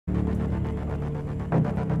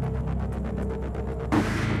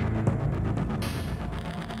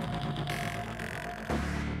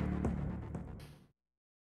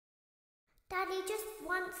Daddy just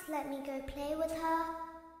once let me go play with her.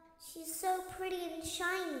 She's so pretty and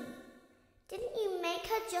shiny. Didn't you make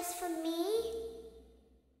her just for me?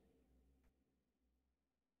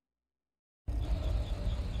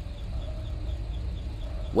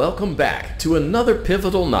 Welcome back to another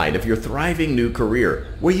pivotal night of your thriving new career,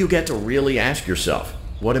 where you get to really ask yourself,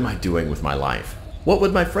 what am I doing with my life? What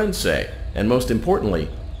would my friends say? And most importantly,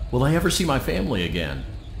 will I ever see my family again?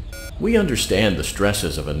 We understand the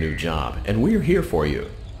stresses of a new job, and we're here for you.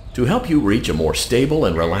 To help you reach a more stable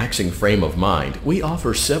and relaxing frame of mind, we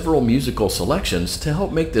offer several musical selections to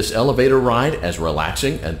help make this elevator ride as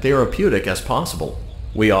relaxing and therapeutic as possible.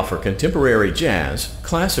 We offer contemporary jazz,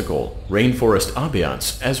 classical, rainforest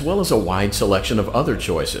ambiance, as well as a wide selection of other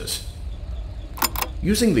choices.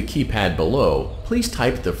 Using the keypad below, please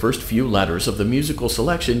type the first few letters of the musical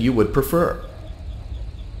selection you would prefer.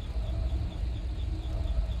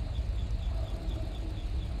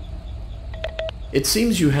 It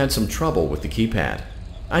seems you had some trouble with the keypad.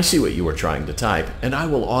 I see what you were trying to type, and I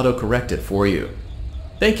will auto-correct it for you.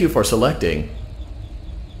 Thank you for selecting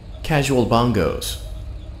Casual Bongos.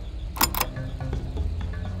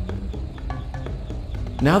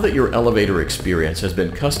 Now that your elevator experience has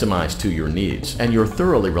been customized to your needs and you're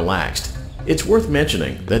thoroughly relaxed, it's worth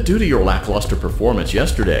mentioning that due to your lackluster performance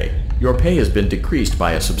yesterday, your pay has been decreased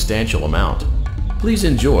by a substantial amount. Please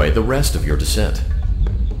enjoy the rest of your descent.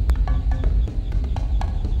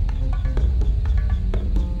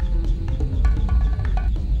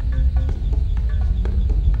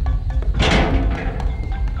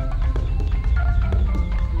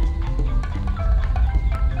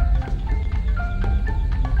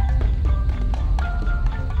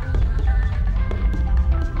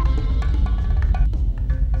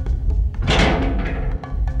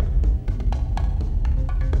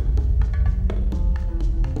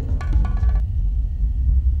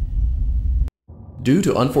 Due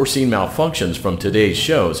to unforeseen malfunctions from today's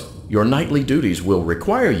shows, your nightly duties will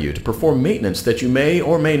require you to perform maintenance that you may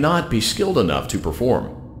or may not be skilled enough to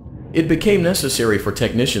perform. It became necessary for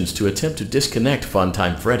technicians to attempt to disconnect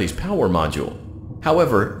Funtime Freddy's power module.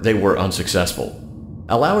 However, they were unsuccessful.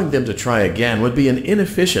 Allowing them to try again would be an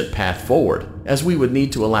inefficient path forward, as we would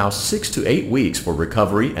need to allow 6 to 8 weeks for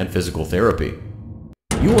recovery and physical therapy.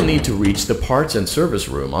 You will need to reach the parts and service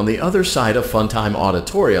room on the other side of Funtime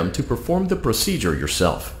Auditorium to perform the procedure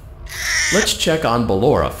yourself. Let's check on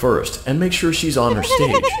Ballora first and make sure she's on her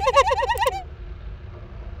stage.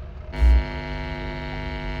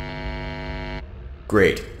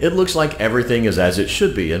 Great, it looks like everything is as it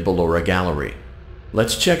should be in Ballora Gallery.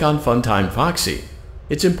 Let's check on Funtime Foxy.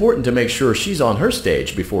 It's important to make sure she's on her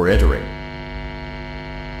stage before entering.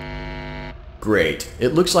 Great.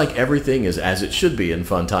 It looks like everything is as it should be in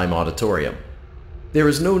Funtime Auditorium. There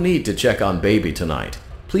is no need to check on Baby tonight.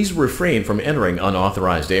 Please refrain from entering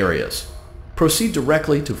unauthorized areas. Proceed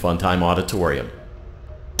directly to Funtime Auditorium.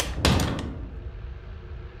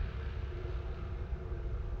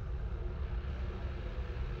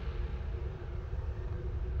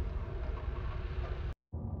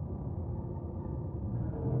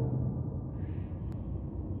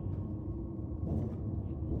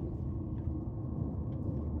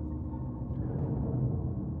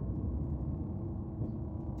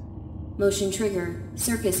 Motion trigger,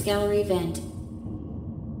 Circus Gallery vent.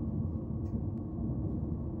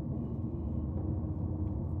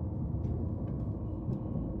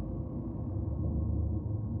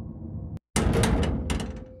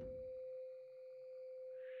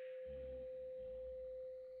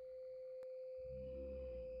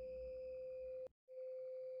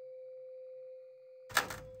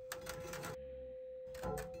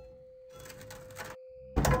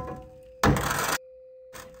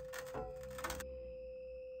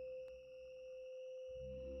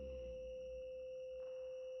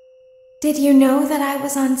 Did you know that I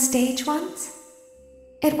was on stage once?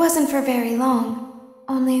 It wasn't for very long,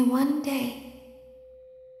 only one day.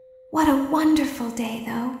 What a wonderful day,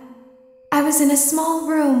 though. I was in a small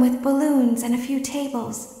room with balloons and a few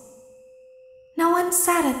tables. No one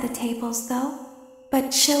sat at the tables, though,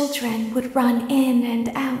 but children would run in and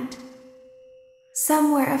out.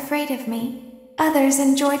 Some were afraid of me, others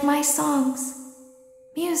enjoyed my songs.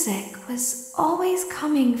 Music was always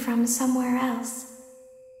coming from somewhere else.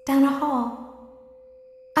 Down a hall.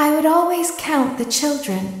 I would always count the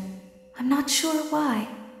children. I'm not sure why.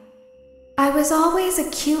 I was always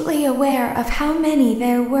acutely aware of how many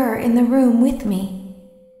there were in the room with me.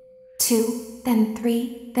 2, then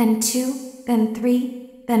 3, then 2, then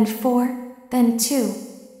 3, then 4, then 2,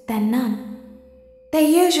 then none. They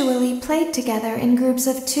usually played together in groups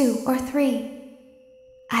of 2 or 3.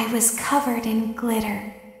 I was covered in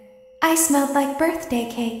glitter. I smelled like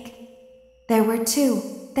birthday cake. There were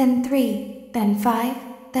 2, then 3, then 5,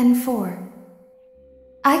 then 4.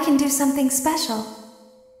 I can do something special.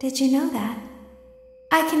 Did you know that?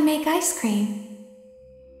 I can make ice cream.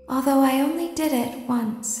 Although I only did it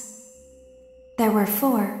once. There were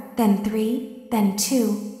 4, then 3, then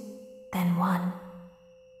 2, then 1.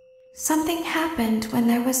 Something happened when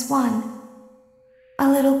there was 1. A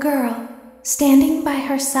little girl, standing by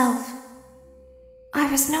herself. I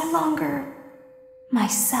was no longer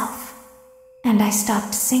myself, and I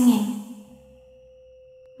stopped singing.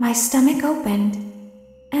 My stomach opened,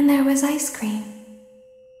 and there was ice cream.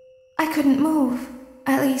 I couldn't move,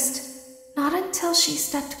 at least, not until she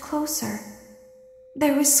stepped closer.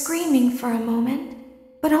 There was screaming for a moment,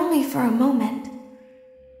 but only for a moment.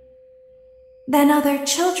 Then other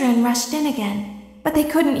children rushed in again, but they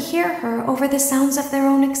couldn't hear her over the sounds of their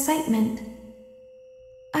own excitement.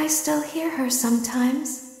 I still hear her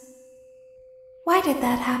sometimes. Why did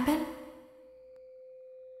that happen?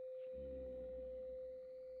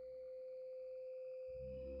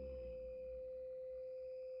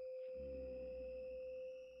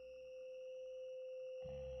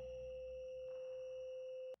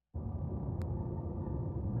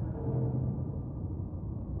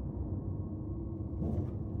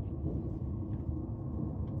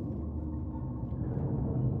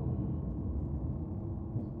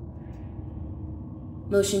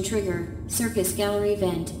 Motion trigger, circus gallery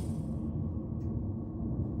vent.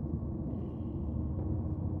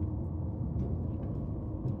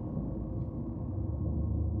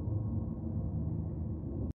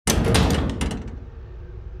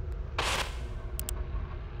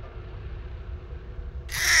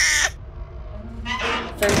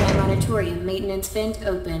 Freddy Auditorium maintenance vent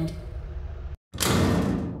opened.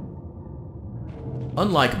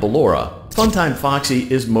 Unlike Ballora, Funtime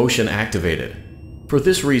Foxy is motion activated. For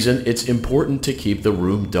this reason, it's important to keep the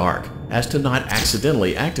room dark, as to not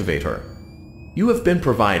accidentally activate her. You have been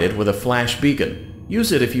provided with a flash beacon.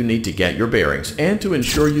 Use it if you need to get your bearings and to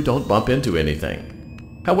ensure you don't bump into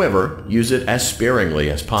anything. However, use it as sparingly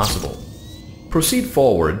as possible. Proceed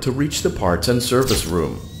forward to reach the parts and service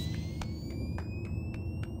room.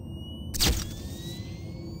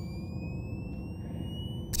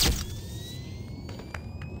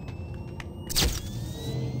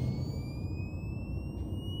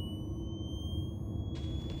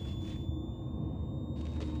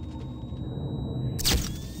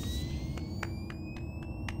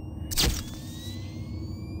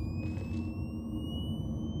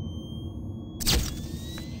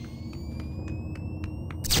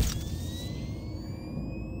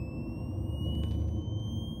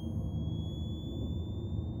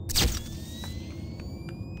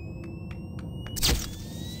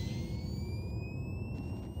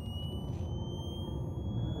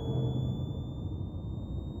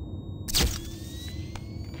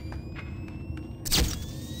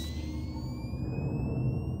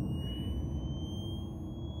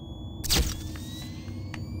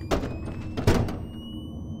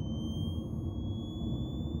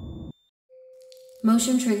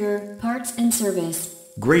 Motion trigger, parts and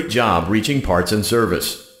service. Great job reaching parts and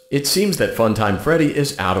service. It seems that Funtime Freddy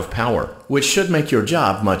is out of power, which should make your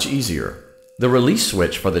job much easier. The release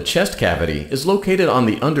switch for the chest cavity is located on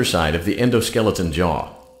the underside of the endoskeleton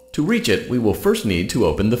jaw. To reach it, we will first need to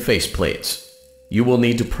open the face plates. You will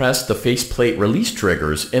need to press the faceplate release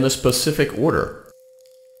triggers in a specific order.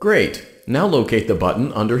 Great! Now locate the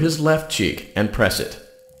button under his left cheek and press it.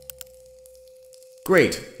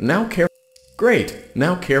 Great! Now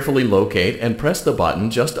carefully locate and press the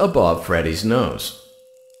button just above Freddy's nose.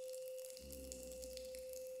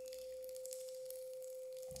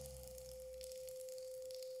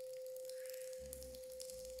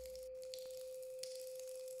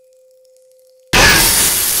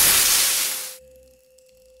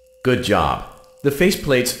 Good job. The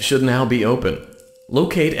faceplates should now be open.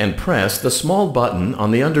 Locate and press the small button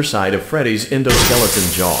on the underside of Freddy's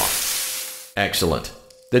endoskeleton jaw. Excellent.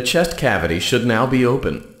 The chest cavity should now be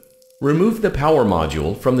open. Remove the power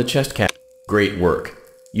module from the chest cavity. Great work.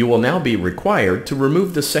 You will now be required to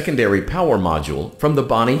remove the secondary power module from the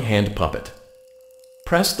Bonnie hand puppet.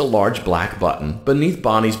 Press the large black button beneath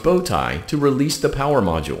Bonnie's bow tie to release the power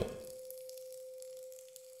module.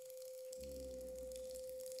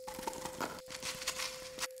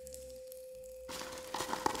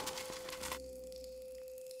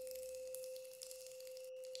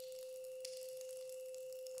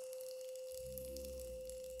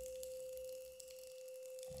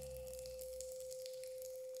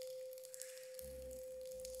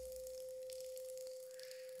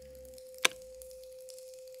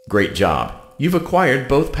 Great job. you've acquired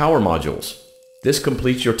both power modules. This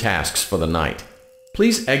completes your tasks for the night.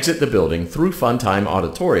 Please exit the building through Funtime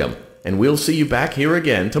Auditorium, and we'll see you back here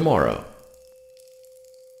again tomorrow.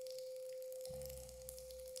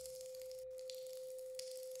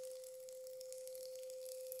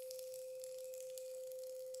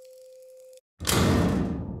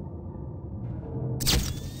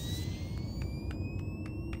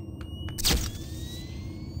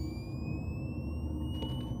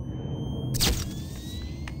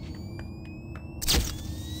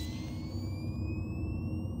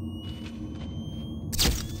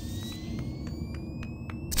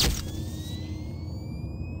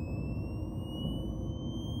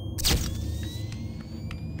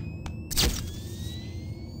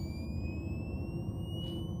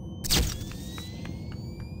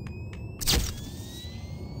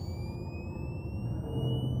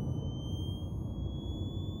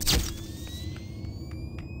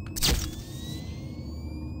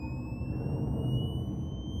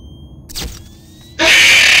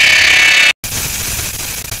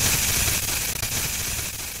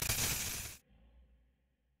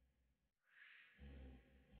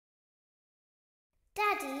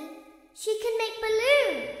 Daddy, she can make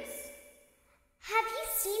balloons. Have you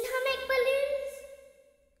seen her make balloons?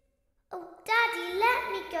 Oh, Daddy,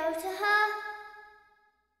 let me go to her.